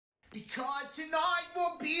Because tonight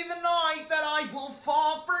will be the night that I will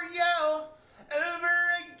fall for you over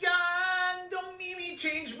again. Don't make me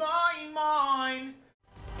change my mind.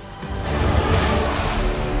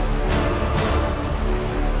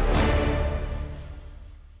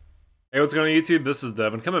 Hey, what's going on YouTube? This is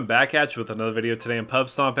Devin coming back at you with another video today in Pub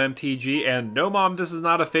Stomp MTG, and no mom, this is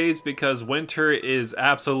not a phase because winter is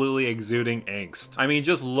absolutely exuding angst. I mean,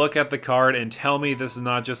 just look at the card and tell me this is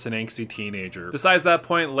not just an angsty teenager. Besides that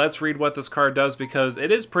point, let's read what this card does because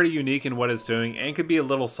it is pretty unique in what it's doing and could be a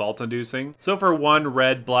little salt-inducing. So for 1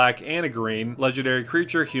 red, black, and a green, legendary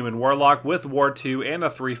creature, human warlock with War 2 and a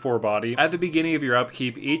 3/4 body. At the beginning of your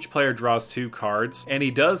upkeep, each player draws 2 cards, and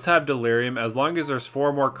he does have Delirium. As long as there's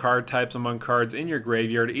 4 more card types among cards in your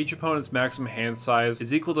graveyard, each opponent's maximum hand size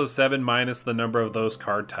is equal to 7 minus the number of those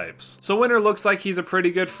card types. So Winter looks like he's a pretty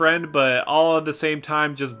good friend, but all at the same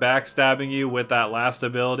time just backstabbing you with that last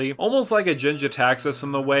ability. Almost like a Jin-Jitaxis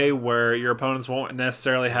in the way where your opponents won't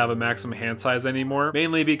necessarily have a maximum hand size anymore,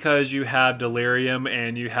 mainly because you have Delirium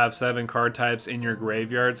and you have 7 card types in your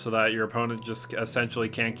graveyard so that your opponent just essentially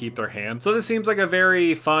can't keep their hand. So this seems like a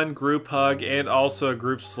very fun group hug and also a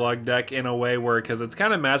group slug deck in a way where, because it's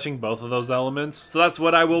kind of matching both of those elements. So that's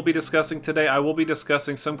what I will be discussing today. I will be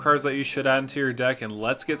discussing some cards that you should add into your deck, and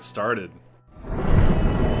let's get started.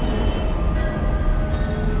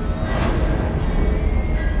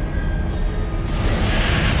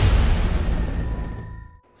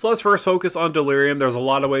 So let's first focus on Delirium. There's a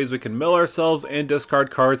lot of ways we can mill ourselves and discard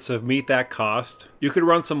cards to meet that cost. You could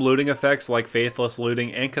run some looting effects like Faithless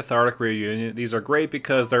Looting and Cathartic Reunion. These are great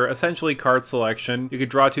because they're essentially card selection. You could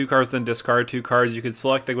draw 2 cards, then discard 2 cards. You could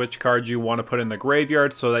select which cards you want to put in the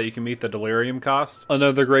graveyard so that you can meet the Delirium cost.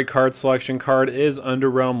 Another great card selection card is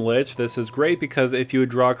Underrealm Lich. This is great because if you would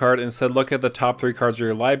draw a card, instead look at the top 3 cards of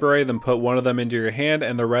your library, then put one of them into your hand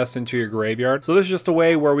and the rest into your graveyard. So this is just a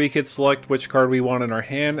way where we could select which card we want in our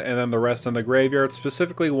hand and then the rest in the graveyard,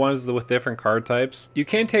 specifically ones with different card types. You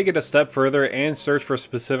can take it a step further and search for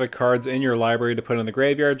specific cards in your library to put in the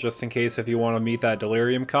graveyard just in case if you want to meet that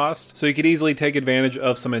Delirium cost. So you could easily take advantage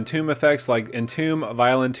of some Entomb effects like Entomb,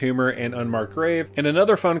 Vile Entomber, and Unmarked Grave. And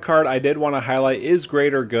another fun card I did want to highlight is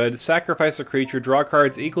Greater Good. Sacrifice a creature, draw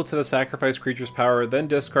cards equal to the sacrifice creature's power, then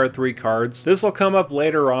discard 3 cards. This will come up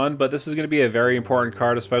later on, but this is going to be a very important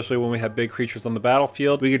card, especially when we have big creatures on the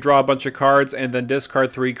battlefield. We could draw a bunch of cards and then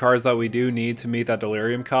discard 3 cards that we do need to meet that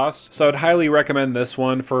Delirium cost. So I'd highly recommend this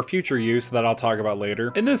one for future use that I'll talk about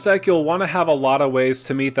later. In this deck, you'll want to have a lot of ways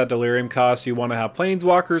to meet that Delirium cost. You want to have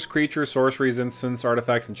Planeswalkers, creatures, sorceries, instants,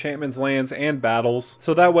 artifacts, enchantments, lands, and battles.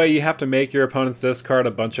 So that way you have to make your opponents discard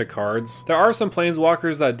a bunch of cards. There are some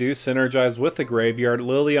Planeswalkers that do synergize with the graveyard.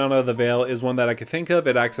 Liliana of the Veil is one that I could think of.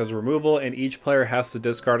 It acts as removal and each player has to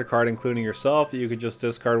discard a card, including yourself. You could just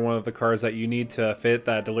discard one of the cards that you need to fit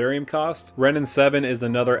that Delirium cost. Renin 7 is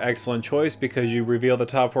another excellent choice because you reveal the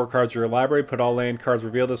top 4 cards of your library, put all land cards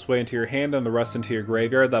revealed this way into your hand and the rest into your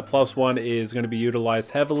graveyard. That +1 is going to be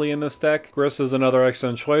utilized heavily in this deck. Gris is another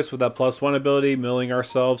excellent choice with that +1 ability, milling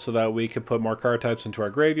ourselves so that we can put more card types into our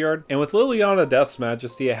graveyard. And with Liliana Death's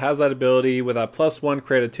Majesty, it has that ability with that +1,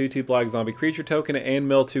 create a 2/2 black zombie creature token and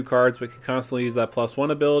mill 2 cards. We can constantly use that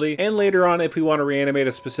 +1 ability. And later on, if we want to reanimate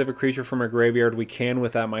a specific creature from our graveyard, we can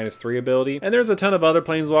with that -3 ability. And there's a ton of other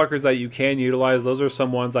Planeswalkers that you can utilize. Those are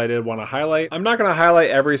some ones I did want to highlight. I'm not going to highlight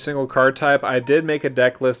every single card type. I did make a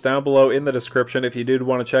deck list down below in the description if you did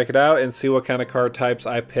want to check it out and see what kind of card types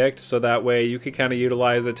I picked, so that way you could kind of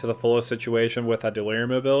utilize it to the fullest situation with that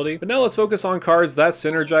Delirium ability. But now let's focus on cards that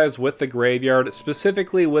synergize with the graveyard,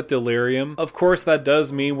 specifically with Delirium. Of course, that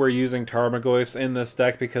does mean we're using Tarmogoyfs in this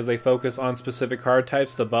deck because they focus on specific card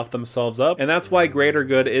types to buff themselves up, and that's why Greater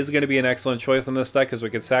Good is going to be an excellent choice in this deck, because we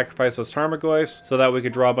could sacrifice those Tarmogoyfs so that we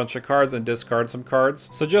could draw a bunch of cards and discard some cards.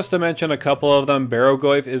 So just to mention a couple of them,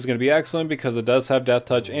 Barrowgoyf is going to be excellent because it does have Death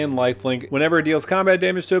Touch and Lifelink. Whenever it deals combat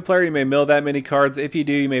damage to a player, you may mill that many cards. If you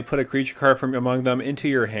do, you may put a creature card from among them into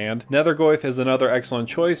your hand. Nethergoyf is another excellent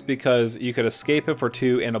choice because you could escape it for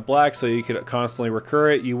 2 and a black, so you could constantly recur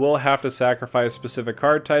it. You will have to sacrifice specific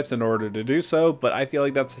card types in order to do so, but I feel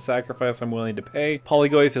like that's a sacrifice I'm willing to pay.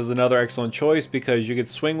 Polygoyf is another excellent choice because you could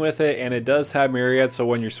swing with it, and it does have Myriad, so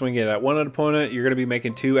when you're swinging it at one opponent, you're going to be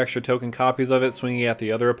making 2 extra token copies of it, swinging swinging at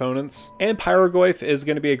the other opponents. And Pyrogoyf is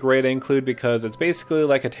going to be a great include because it's basically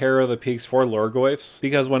like a Terror of the Peaks for Lurgoyfs,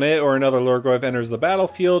 because when it or another Lurgoyf enters the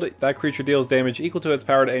battlefield, that creature deals damage equal to its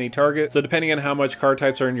power to any target. So depending on how much card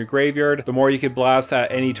types are in your graveyard, the more you could blast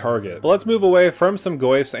at any target. But let's move away from some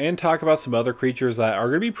Goyfs and talk about some other creatures that are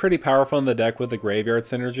going to be pretty powerful in the deck with the graveyard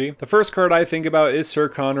synergy. The first card I think about is Sir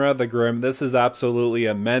Conrad the Grim. This is absolutely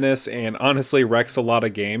a menace and honestly wrecks a lot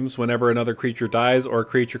of games. Whenever another creature dies or a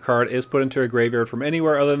creature card is put into a graveyard from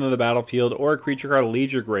anywhere other than the battlefield, or a creature card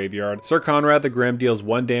leaves your graveyard, Sir Conrad the Grim deals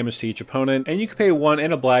 1 damage to each opponent, and you can pay 1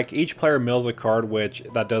 and a black. Each player mills a card, which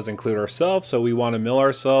that does include ourselves, so we want to mill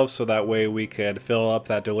ourselves so that way we could fill up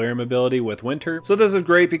that Delirium ability with Winter. So this is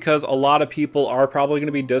great because a lot of people are probably going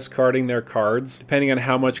to be discarding their cards. Depending on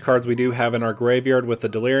how much cards we do have in our graveyard with the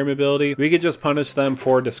Delirium ability, we could just punish them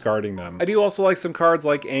for discarding them. I do also like some cards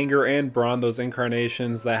like Anger and Brawn, those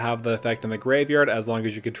incarnations that have the effect in the graveyard as long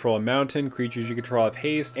as you control a mountain, creatures you control have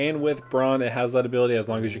haste, and with Brawn it has that ability as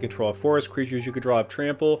long as you control a forest, creatures you control have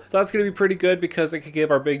trample. So that's going to be pretty good because it could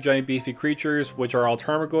give our big giant beefy creatures, which are all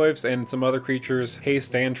Tarmogoyfs, and some other creatures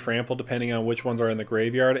haste and trample depending on which ones are in the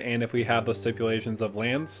graveyard and if we have the stipulations of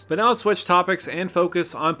lands. But now let's switch topics and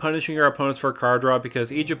focus on punishing our opponents for card draw,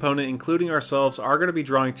 because each opponent, including ourselves, are going to be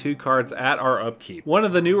drawing 2 cards at our upkeep. One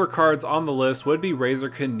of the newer cards on the list would be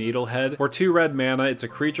Razorkin Needlehead. For 2 red mana, it's a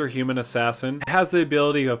creature human assassin. It has the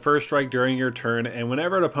ability of first strike during your turn, and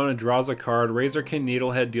whenever an opponent draws a card, Razorkin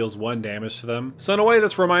Needlehead deals 1 damage to them. So in a way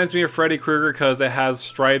this reminds me of Freddy Krueger because it has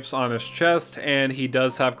stripes on his chest and he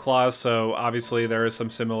does have claws, so obviously there is some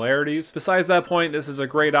similarities. Besides that point, this is a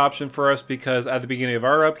great option for us because at the beginning of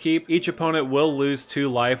our upkeep, each opponent will lose 2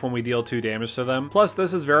 life when we deal 2 damage to them. Plus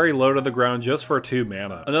this is very low to the ground just for 2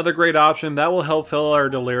 mana. Another great option that will help fill our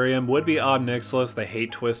Delirium would be Ob Nixilis, the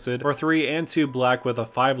Hate Twisted. For 3 and 2 black with a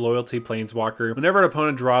 5 loyalty planeswalker, whenever an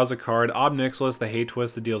opponent draws a card, Ob Nixilis, the Hate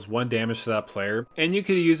Twisted deals 1 damage to that player, and you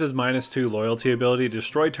could use his -2 loyalty ability to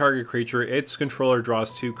destroy target creature. Its controller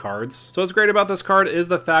draws 2 cards. So what's great about this card is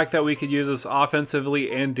the fact that we could use this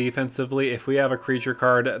offensively and defensively. If we have a creature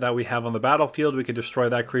card that we have on the battlefield, we could destroy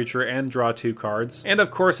that creature and draw 2 cards. And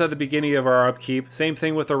of course at the beginning of our upkeep, same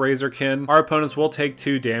thing with the Razorkin, our opponents will take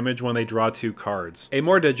 2 damage when they draw 2 cards. A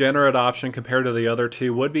more degenerate option compared to the other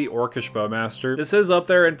 2 would be Orcish Bowmaster. This is up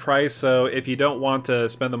there in price, so if you don't want to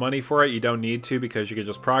spend the money for it, you don't need to because you could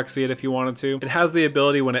just proxy it if you wanted to. It has the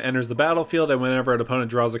ability when it enters the battlefield and whenever an opponent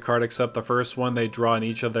draws a card except the first one they draw in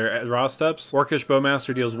each of their draw steps, Orcish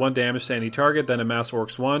Bowmaster deals 1 damage to any target, then amass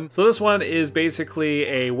Orcs 1. So this one is basically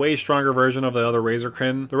a way stronger version of the other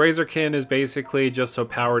Razorkin. The Razorkin is basically just a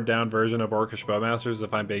powered down version of Orcish Bowmasters,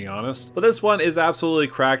 if I'm being honest. But this one is absolutely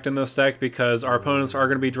cracked in this deck because our opponents are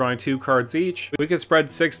going to be drawing 2 cards each. We can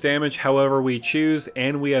spread 6 damage however we choose,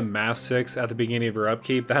 and we amass 6 at the beginning of your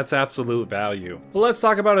upkeep. That's absolute value. But let's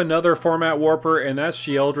talk about another format warper, and that's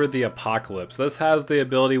Sheoldred the Apocalypse. This has the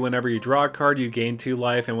ability whenever you draw a card, you gain 2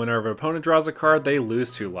 life, and whenever an opponent draws a card, they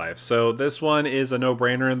lose 2 life. So this one is a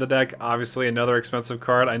no-brainer in the deck. Obviously another expensive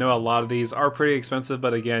card. I know a lot of these are pretty expensive,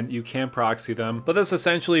 but again, you can proxy them. But this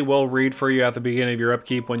essentially will read for you at the beginning of your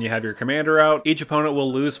upkeep when you have your commander out. Each opponent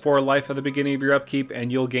will lose 4 life at the beginning of your upkeep,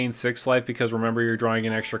 and you'll gain 6 life because remember you're drawing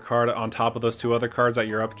an extra card on top of those 2 other cards at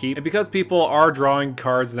your upkeep. And because people are drawing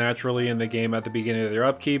cards naturally in the game at the beginning of their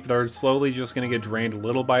upkeep, they're slowly just going to get drained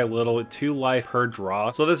little by little, 2 life per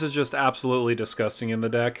draw. So this is just absolutely disgusting in the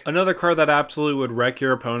deck. Another card that absolutely would wreck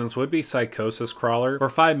your opponents would be Psychosis Crawler. For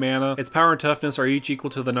 5 mana, its power and toughness are each equal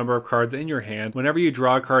to the number of cards in your hand. Whenever you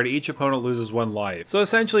draw a card, each opponent loses 1 life. So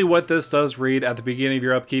essentially what this does read at the beginning of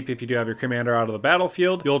your upkeep, if you do have your commander out of the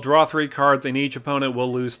battlefield, you'll draw 3 cards and each opponent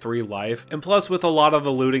will lose 3 life. And plus with a lot of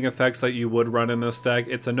the looting effects that you would run in this deck,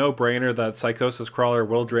 it's a no-brainer that Psychosis Crawler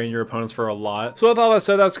will drain your opponents for a lot. So with all that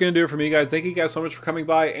said, that's going to do it for me, guys. Thank you guys so much for coming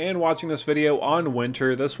by and watching this video on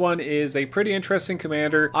Winter. This one is a pretty interesting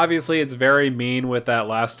commander. Obviously it's very mean with that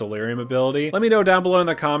last Delirium ability. Let me know down below in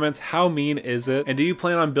the comments, how mean is it? And do you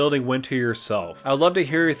plan on building Winter yourself? I'd love to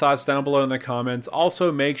hear your thoughts down below in the comments.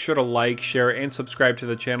 Also make sure to like, share, and subscribe to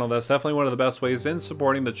the channel. That's definitely one of the best ways in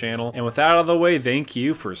supporting the channel. And with that out of the way, thank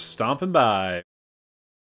you for stomping by.